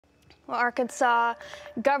Arkansas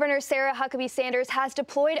Governor Sarah Huckabee Sanders has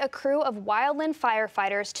deployed a crew of wildland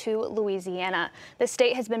firefighters to Louisiana. The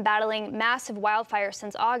state has been battling massive wildfires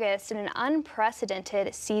since August in an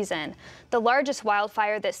unprecedented season. The largest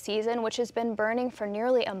wildfire this season, which has been burning for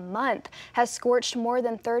nearly a month, has scorched more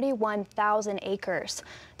than 31,000 acres.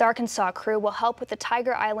 The Arkansas crew will help with the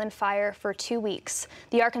Tiger Island fire for 2 weeks.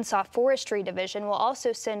 The Arkansas Forestry Division will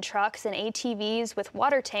also send trucks and ATVs with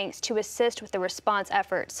water tanks to assist with the response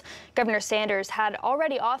efforts. Governor Sanders had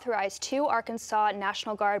already authorized 2 Arkansas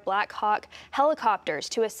National Guard Black Hawk helicopters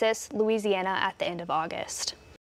to assist Louisiana at the end of August.